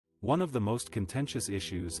One of the most contentious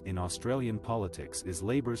issues in Australian politics is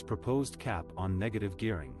Labor's proposed cap on negative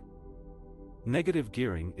gearing. Negative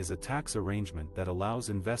gearing is a tax arrangement that allows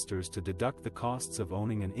investors to deduct the costs of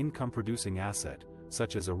owning an income-producing asset,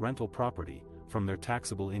 such as a rental property, from their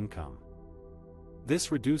taxable income.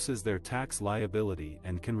 This reduces their tax liability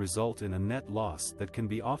and can result in a net loss that can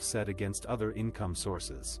be offset against other income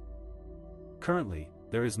sources. Currently,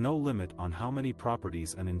 there is no limit on how many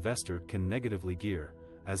properties an investor can negatively gear,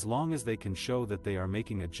 as long as they can show that they are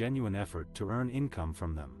making a genuine effort to earn income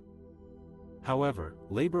from them. However,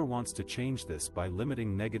 Labor wants to change this by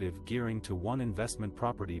limiting negative gearing to one investment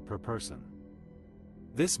property per person.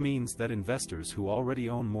 This means that investors who already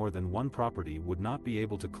own more than one property would not be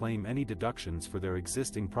able to claim any deductions for their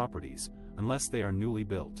existing properties, unless they are newly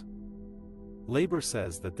built. Labor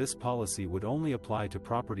says that this policy would only apply to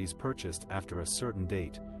properties purchased after a certain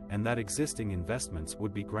date, and that existing investments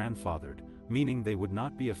would be grandfathered, meaning they would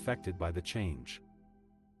not be affected by the change.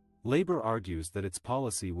 Labor argues that its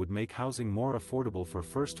policy would make housing more affordable for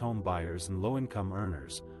first-home buyers and low-income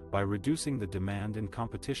earners, by reducing the demand and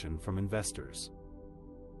competition from investors.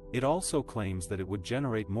 It also claims that it would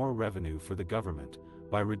generate more revenue for the government,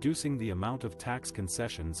 by reducing the amount of tax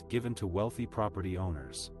concessions given to wealthy property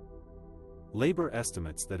owners. Labor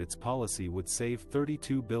estimates that its policy would save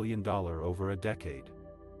 $32 billion over a decade.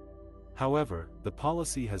 However, the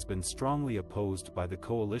policy has been strongly opposed by the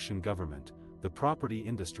coalition government, the property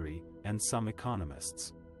industry, and some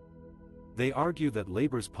economists. They argue that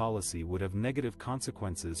Labor's policy would have negative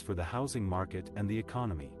consequences for the housing market and the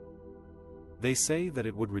economy. They say that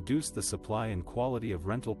it would reduce the supply and quality of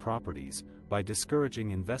rental properties, by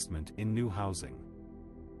discouraging investment in new housing.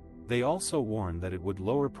 They also warn that it would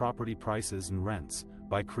lower property prices and rents,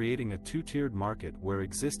 by creating a two-tiered market where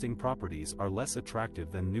existing properties are less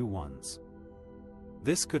attractive than new ones.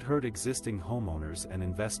 This could hurt existing homeowners and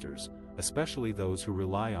investors, especially those who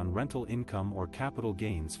rely on rental income or capital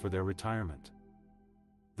gains for their retirement.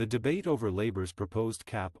 The debate over Labor's proposed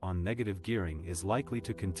cap on negative gearing is likely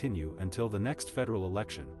to continue until the next federal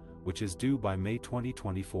election, which is due by May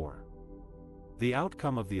 2024. The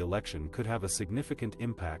outcome of the election could have a significant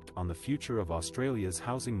impact on the future of Australia's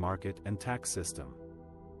housing market and tax system.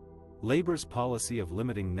 Labor's policy of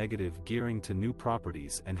limiting negative gearing to new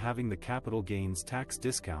properties and having the capital gains tax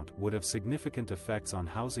discount would have significant effects on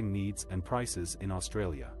housing needs and prices in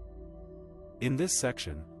Australia. In this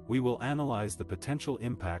section, we will analyze the potential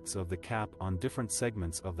impacts of the cap on different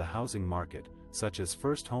segments of the housing market, such as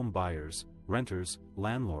first-home buyers, renters,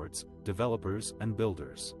 landlords, developers, and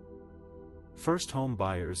builders. First-home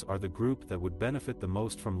buyers are the group that would benefit the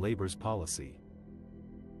most from Labor's policy.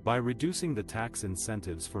 By reducing the tax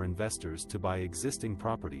incentives for investors to buy existing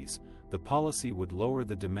properties, the policy would lower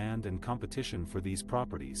the demand and competition for these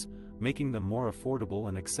properties, making them more affordable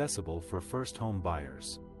and accessible for first-home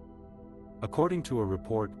buyers. According to a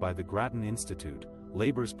report by the Grattan Institute,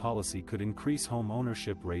 Labor's policy could increase home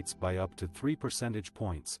ownership rates by up to 3 percentage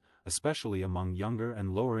points, especially among younger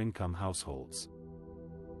and lower-income households.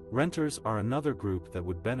 Renters are another group that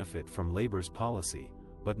would benefit from Labor's policy,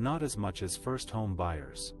 but not as much as first-home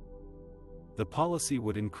buyers. The policy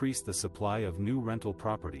would increase the supply of new rental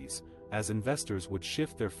properties, as investors would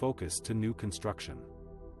shift their focus to new construction.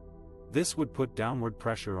 This would put downward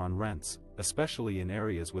pressure on rents, especially in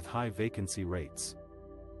areas with high vacancy rates.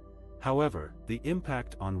 However, the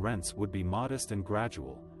impact on rents would be modest and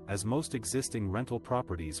gradual, as most existing rental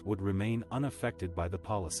properties would remain unaffected by the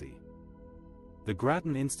policy. The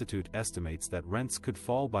Grattan Institute estimates that rents could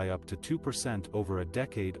fall by up to 2% over a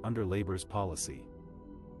decade under Labor's policy.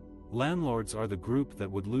 Landlords are the group that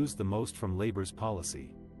would lose the most from Labor's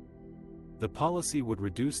policy. The policy would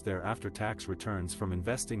reduce their after-tax returns from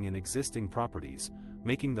investing in existing properties,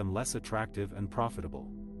 making them less attractive and profitable.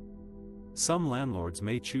 Some landlords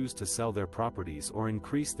may choose to sell their properties or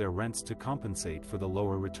increase their rents to compensate for the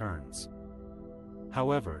lower returns.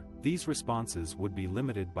 However, these responses would be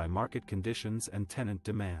limited by market conditions and tenant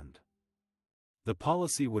demand. The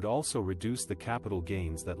policy would also reduce the capital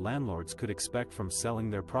gains that landlords could expect from selling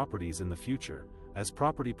their properties in the future, as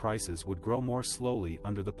property prices would grow more slowly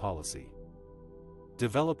under the policy.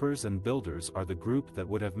 Developers and builders are the group that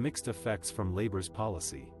would have mixed effects from Labor's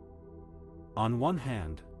policy. On one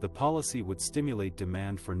hand, the policy would stimulate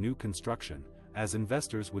demand for new construction, as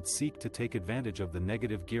investors would seek to take advantage of the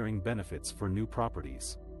negative gearing benefits for new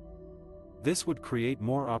properties. This would create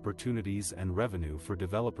more opportunities and revenue for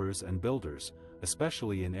developers and builders,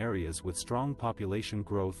 especially in areas with strong population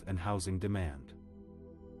growth and housing demand.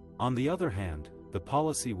 On the other hand, the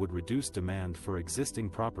policy would reduce demand for existing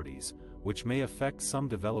properties, which may affect some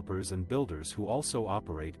developers and builders who also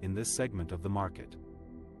operate in this segment of the market.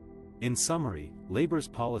 In summary, Labor's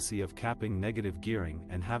policy of capping negative gearing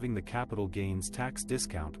and having the capital gains tax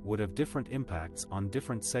discount would have different impacts on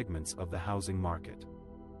different segments of the housing market.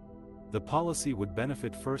 The policy would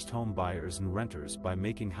benefit first-home buyers and renters by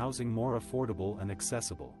making housing more affordable and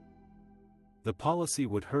accessible. The policy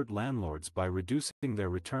would hurt landlords by reducing their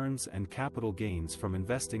returns and capital gains from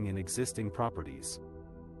investing in existing properties.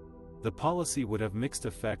 The policy would have mixed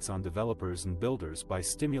effects on developers and builders by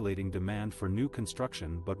stimulating demand for new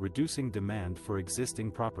construction but reducing demand for existing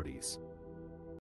properties.